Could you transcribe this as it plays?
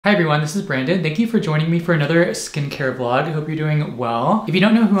Hi everyone, this is Brandon. Thank you for joining me for another skincare vlog. I hope you're doing well. If you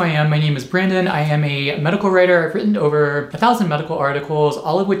don't know who I am, my name is Brandon. I am a medical writer. I've written over 1,000 medical articles,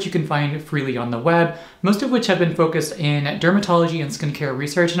 all of which you can find freely on the web, most of which have been focused in dermatology and skincare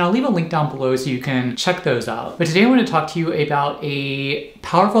research, and I'll leave a link down below so you can check those out. But today I want to talk to you about a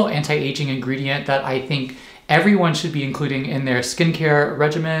powerful anti-aging ingredient that I think everyone should be including in their skincare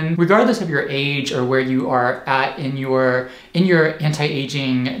regimen, regardless of your age or where you are at in your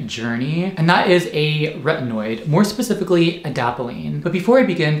anti-aging journey, and that is a retinoid, more specifically Adapalene. But before I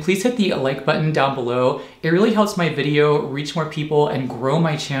begin, please hit the like button down below. It really helps my video reach more people and grow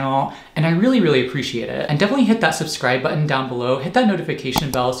my channel, and I really appreciate it. And definitely hit that subscribe button down below, hit that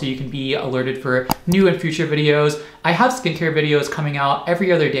notification bell so you can be alerted for new and future videos. I have skincare videos coming out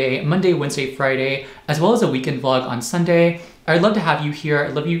every other day, Monday, Wednesday, Friday, as well as a weekend vlog on Sunday. I'd love to have you here.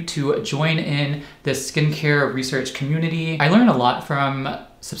 I'd love you to join in this skincare research community. I learn a lot from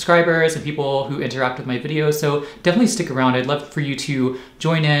subscribers and people who interact with my videos, so definitely stick around. I'd love for you to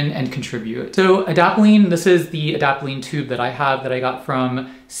join in and contribute. So Adapalene, this is the Adapalene tube that I have that I got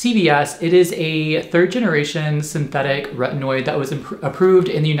from CVS. It is a third generation synthetic retinoid that was approved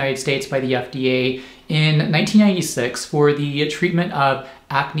in the United States by the FDA in 1996 for the treatment of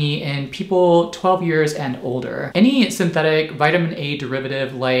acne in people 12 years and older. Any synthetic vitamin A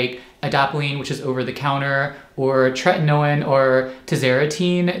derivative like Adapalene, which is over the counter, or Tretinoin or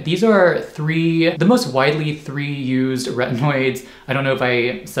Tazarotene, these are the most widely used retinoids. I don't know if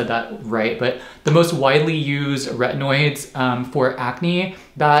I said that right, but the most widely used retinoids for acne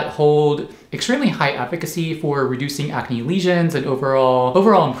that hold extremely high efficacy for reducing acne lesions and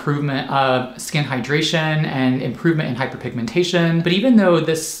overall improvement of skin hydration and improvement in hyperpigmentation. But even though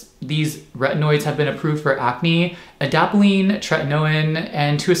these retinoids have been approved for acne, Adapalene, Tretinoin,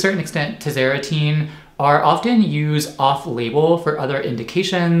 and to a certain extent Tazarotene are often used off-label for other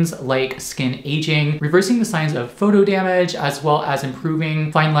indications like skin aging, reversing the signs of photo damage, as well as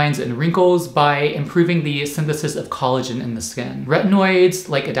improving fine lines and wrinkles by improving the synthesis of collagen in the skin. Retinoids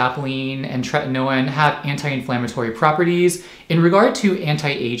like Adapalene and Tretinoin have anti-inflammatory properties. In regard to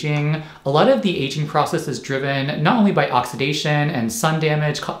anti-aging, a lot of the aging process is driven not only by oxidation and sun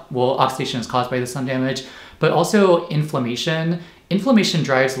damage, well, oxidation is caused by the sun damage, but also inflammation. Inflammation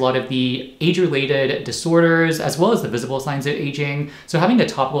drives a lot of the age-related disorders as well as the visible signs of aging. So having a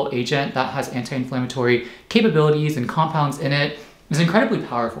topical agent that has anti-inflammatory capabilities and compounds in it is incredibly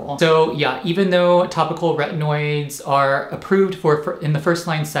powerful. So yeah, even though topical retinoids are approved in the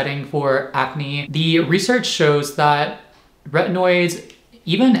first-line setting for acne, the research shows that retinoids,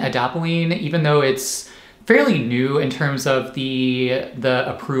 even Adapalene, even though it's fairly new in terms of the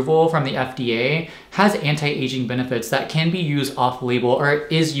approval from the FDA, has anti-aging benefits that can be used off-label, or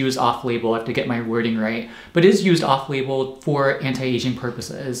is used off-label, I have to get my wording right, but is used off-label for anti-aging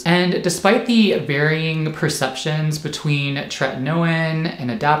purposes. And despite the varying perceptions between Tretinoin and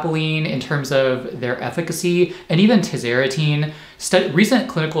Adapalene in terms of their efficacy, and even Tazarotene, recent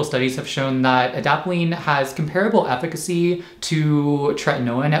clinical studies have shown that Adapalene has comparable efficacy to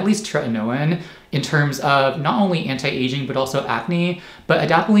Tretinoin, at least Tretinoin, in terms of not only anti-aging but also acne. But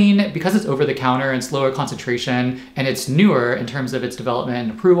Adapalene, because it's over the counter and slower concentration, and it's newer in terms of its development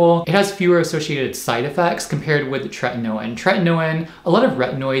and approval, it has fewer associated side effects compared with Tretinoin. Tretinoin, a lot of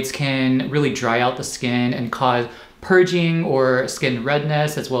retinoids can really dry out the skin and cause purging or skin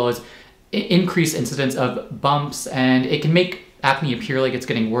redness, as well as increased incidence of bumps, and it can make acne appear like it's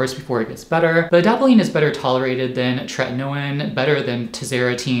getting worse before it gets better. But Adapalene is better tolerated than Tretinoin, better than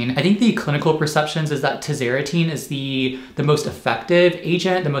Tazarotene. I think the clinical perceptions is that Tazarotene is the most effective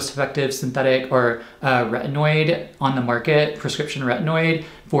agent, the most effective synthetic or retinoid on the market, prescription retinoid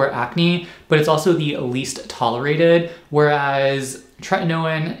for acne, but it's also the least tolerated, whereas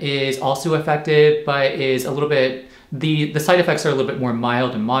Tretinoin is also effective, but is a little bit the side effects are a little bit more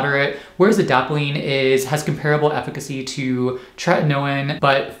mild and moderate, whereas Adapalene has comparable efficacy to Tretinoin,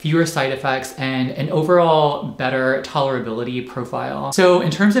 but fewer side effects and an overall better tolerability profile. So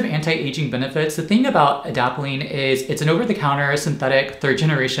in terms of anti-aging benefits, the thing about Adapalene is it's an over-the-counter synthetic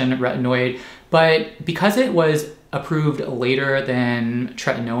third-generation retinoid, but because it was approved later than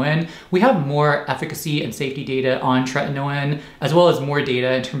Tretinoin, we have more efficacy and safety data on Tretinoin, as well as more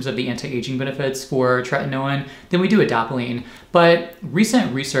data in terms of the anti-aging benefits for Tretinoin than we do Adapalene. But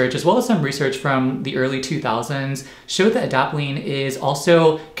recent research, as well as some research from the early 2000s, showed that Adapalene is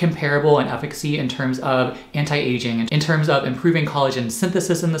also comparable in efficacy in terms of anti-aging, in terms of improving collagen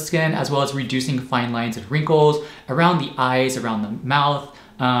synthesis in the skin, as well as reducing fine lines and wrinkles around the eyes, around the mouth,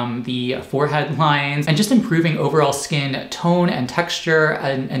 the forehead lines, and just improving overall skin tone and texture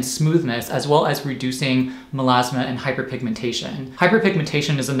and smoothness, as well as reducing melasma and hyperpigmentation.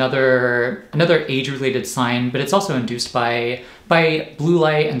 Hyperpigmentation is another age-related sign, but it's also induced by blue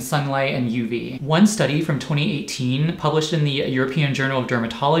light and sunlight and UV. One study from 2018 published in the European Journal of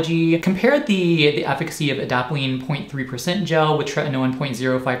Dermatology compared the efficacy of Adapalene 0.3% gel with Tretinoin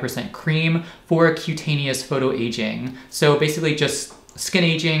 0.05% cream for cutaneous photoaging. So basically just skin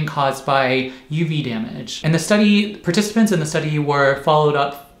aging caused by UV damage. And the study, participants in the study were followed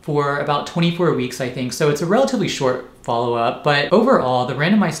up for about 24 weeks, I think. So it's a relatively short follow-up, but overall, the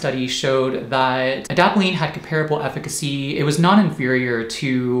randomized study showed that Adapalene had comparable efficacy. It was non-inferior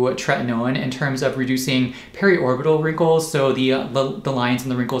to Tretinoin in terms of reducing periorbital wrinkles, so the lines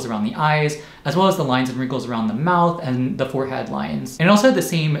and the wrinkles around the eyes, as well as the lines and wrinkles around the mouth and the forehead lines. And it also had the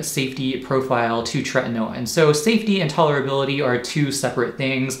same safety profile to Tretinoin. So safety and tolerability are two separate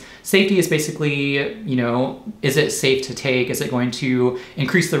things. Safety is basically, you know, is it safe to take? Is it going to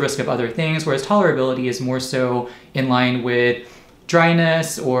increase the risk of other things? Whereas tolerability is more so in line with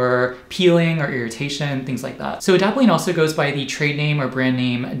dryness or peeling or irritation, things like that. So Adapalene also goes by the trade name or brand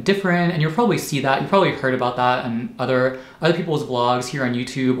name Differin, and you'll probably see that. You've probably heard about that on other people's vlogs here on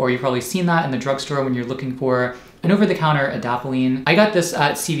YouTube, or you've probably seen that in the drugstore when you're looking for an over-the-counter Adapalene. I got this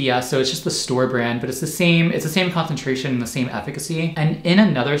at CVS, so it's just the store brand, but it's the same concentration and the same efficacy. And in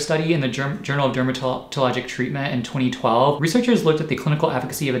another study in the Journal of Dermatologic Treatment in 2012, researchers looked at the clinical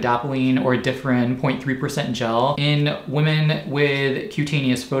efficacy of Adapalene or Differin 0.3% gel in women with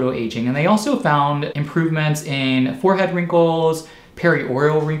cutaneous photoaging. And they also found improvements in forehead wrinkles,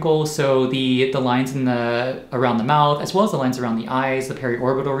 perioral wrinkles, so the lines around the mouth, as well as the lines around the eyes, the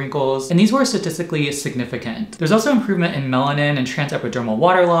periorbital wrinkles, and these were statistically significant. There's also improvement in melanin and transepidermal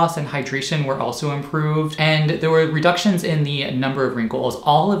water loss, and hydration were also improved, and there were reductions in the number of wrinkles.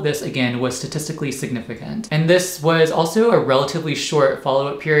 All of this, again, was statistically significant. And this was also a relatively short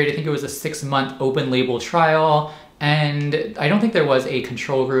follow-up period. I think it was a 6-month open label trial, and I don't think there was a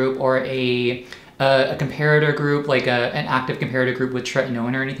control group or a comparator group, like an active comparator group with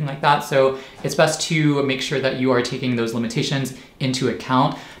Tretinoin or anything like that. So it's best to make sure that you are taking those limitations into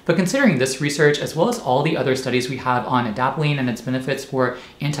account. But considering this research, as well as all the other studies we have on Adapalene and its benefits for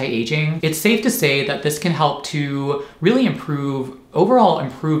anti-aging, it's safe to say that this can help to really overall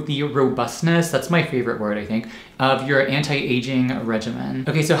improve the robustness, that's my favorite word, I think, of your anti-aging regimen.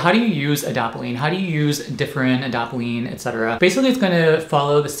 Okay, so how do you use Adapalene? How do you use Differin, Adapalene, etc.? Basically, it's gonna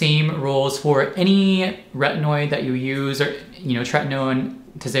follow the same rules for any retinoid that you use, or, you know, Tretinoin,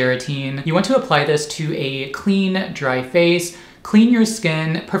 tazarotene. You want to apply this to a clean, dry face. Clean your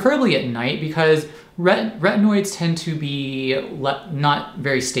skin, preferably at night, because retinoids tend to be not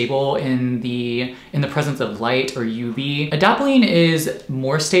very stable in the presence of light or UV. Adapalene is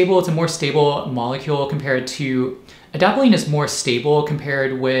more stable. It's a more stable molecule compared to Adapalene is more stable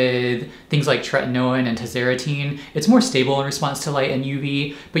compared with things like Tretinoin and tazarotene. It's more stable in response to light and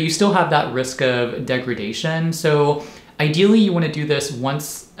UV, but you still have that risk of degradation. So ideally, you want to do this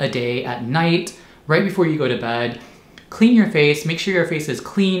once a day at night, right before you go to bed. Clean your face, make sure your face is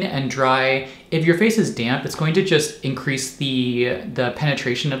clean and dry. If your face is damp, it's going to just increase the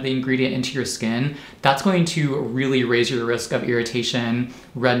penetration of the ingredient into your skin. That's going to really raise your risk of irritation,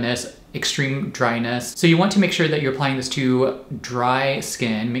 redness, extreme dryness. So you want to make sure that you're applying this to dry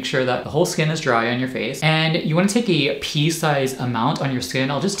skin. Make sure that the whole skin is dry on your face. And you want to take a pea-size amount on your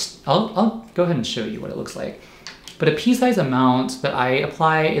skin. I'll go ahead and show you what it looks like. But a pea-size amount that I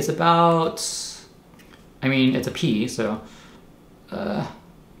apply is about, I mean, it's a pea, so,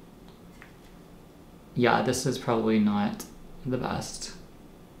 yeah, this is probably not the best.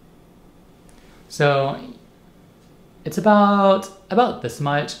 So it's about this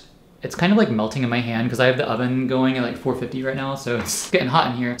much. It's kind of like melting in my hand because I have the oven going at like 450 right now, so it's getting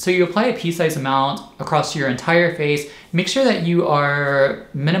hot in here. So you apply a pea-sized amount across your entire face. Make sure that you are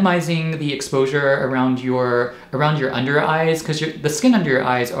minimizing the exposure around your under eyes, because the skin under your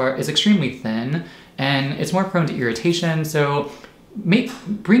eyes is extremely thin and it's more prone to irritation. So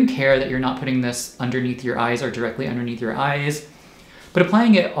bring care that you're not putting this underneath your eyes or directly underneath your eyes, but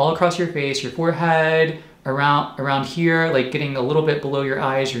applying it all across your face, your forehead, around here, like getting a little bit below your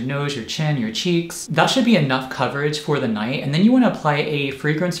eyes, your nose, your chin, your cheeks. That should be enough coverage for the night. And then you want to apply a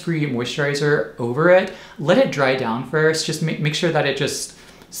fragrance-free moisturizer over it. Let it dry down first. Just make sure that it just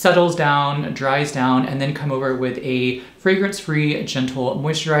settles down, dries down, and then come over with a fragrance-free gentle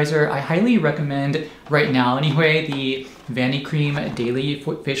moisturizer. I highly recommend, right now anyway, the Vanicream Daily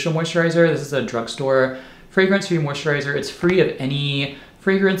Facial Moisturizer. This is a drugstore fragrance-free moisturizer. It's free of any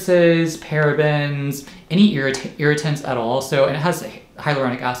fragrances, parabens, any irritants at all. So, and it has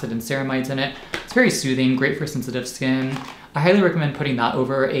hyaluronic acid and ceramides in it. It's very soothing, great for sensitive skin. I highly recommend putting that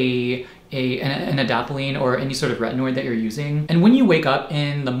over an Adapalene or any sort of retinoid that you're using. And when you wake up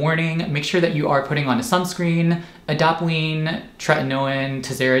in the morning, make sure that you are putting on a sunscreen. Adapalene, Tretinoin,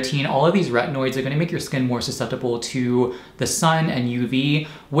 Tazarotene, all of these retinoids are going to make your skin more susceptible to the sun and UV,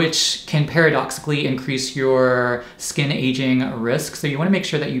 which can paradoxically increase your skin aging risk. So you want to make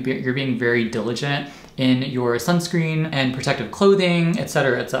sure that you're being very diligent in your sunscreen and protective clothing,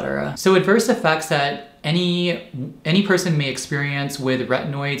 etc., etc. So adverse effects that any person may experience with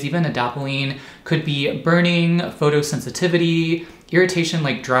retinoids, even Adapalene, could be burning, photosensitivity, irritation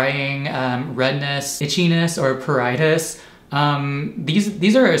like drying, redness, itchiness, or pruritus.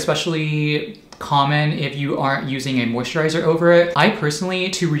 These are especially common if you aren't using a moisturizer over it. I personally,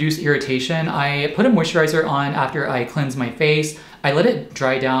 to reduce irritation, I put a moisturizer on after I cleanse my face. I let it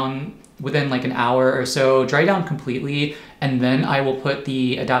dry down within like an hour or so, dry down completely, and then I will put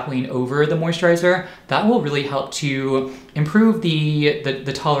the Adapalene over the moisturizer. That will really help to improve the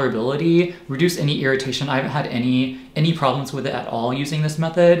tolerability, reduce any irritation. I haven't had any problems with it at all using this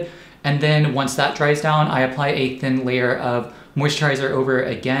method. And then once that dries down, I apply a thin layer of moisturizer over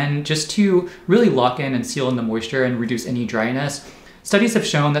again, just to really lock in and seal in the moisture and reduce any dryness. Studies have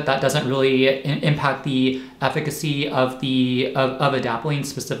shown that that doesn't really impact the efficacy of Adapalene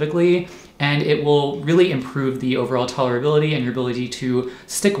specifically, and it will really improve the overall tolerability and your ability to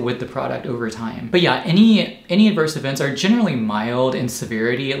stick with the product over time. But yeah, any adverse events are generally mild in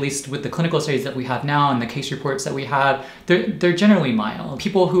severity, at least with the clinical studies that we have now and the case reports that we have, they're generally mild.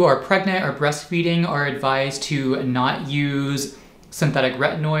 People who are pregnant or breastfeeding are advised to not use synthetic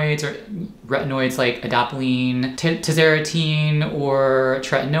retinoids or retinoids like Adapalene, Tazarotene, or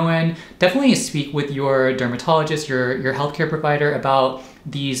Tretinoin. Definitely speak with your dermatologist, your healthcare provider about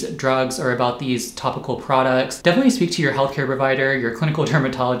these drugs or about these topical products. Definitely speak to your healthcare provider, your clinical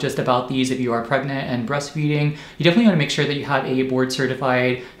dermatologist about these if you are pregnant and breastfeeding. You definitely want to make sure that you have a board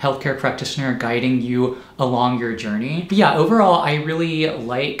certified healthcare practitioner guiding you along your journey. But yeah, overall, I really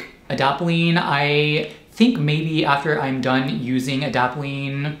like Adapalene. I think maybe after I'm done using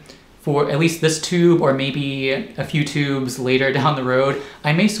Adapalene for at least this tube or maybe a few tubes later down the road,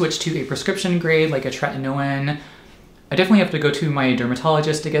 I may switch to a prescription grade like a Tretinoin. I definitely have to go to my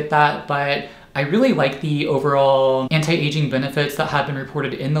dermatologist to get that, but I really like the overall anti-aging benefits that have been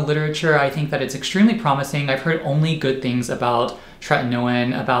reported in the literature. I think that it's extremely promising. I've heard only good things about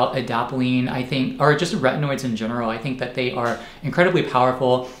Tretinoin, about Adapalene, I think, or just retinoids in general. I think that they are incredibly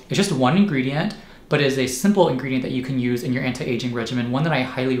powerful. It's just one ingredient, but is a simple ingredient that you can use in your anti-aging regimen, one that I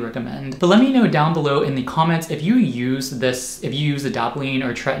highly recommend. But let me know down below in the comments if you use Adapalene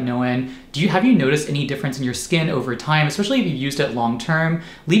or Tretinoin, have you noticed any difference in your skin over time, especially if you've used it long term?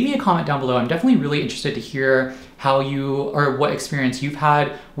 Leave me a comment down below. I'm definitely really interested to hear how what experience you've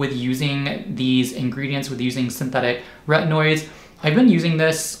had with using these ingredients, with using synthetic retinoids. I've been using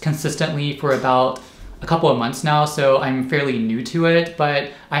this consistently for about a couple of months now, so I'm fairly new to it, but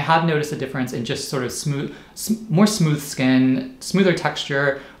I have noticed a difference in just sort of more smooth skin, smoother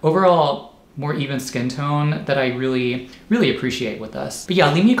texture, overall more even skin tone that I really, really appreciate with this. But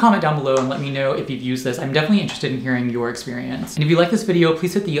yeah, leave me a comment down below and let me know if you've used this. I'm definitely interested in hearing your experience. And if you like this video,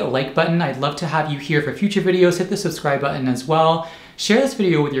 please hit the like button. I'd love to have you here for future videos. Hit the subscribe button as well. Share this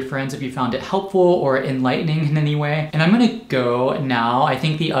video with your friends if you found it helpful or enlightening in any way. And I'm gonna go now. I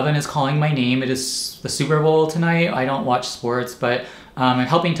think the oven is calling my name. It is the Super Bowl tonight. I don't watch sports, but I'm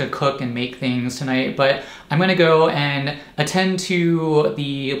helping to cook and make things tonight. But I'm gonna go and attend to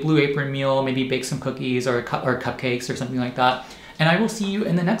the Blue Apron meal, maybe bake some cookies or cupcakes or something like that. And I will see you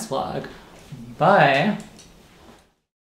in the next vlog. Bye.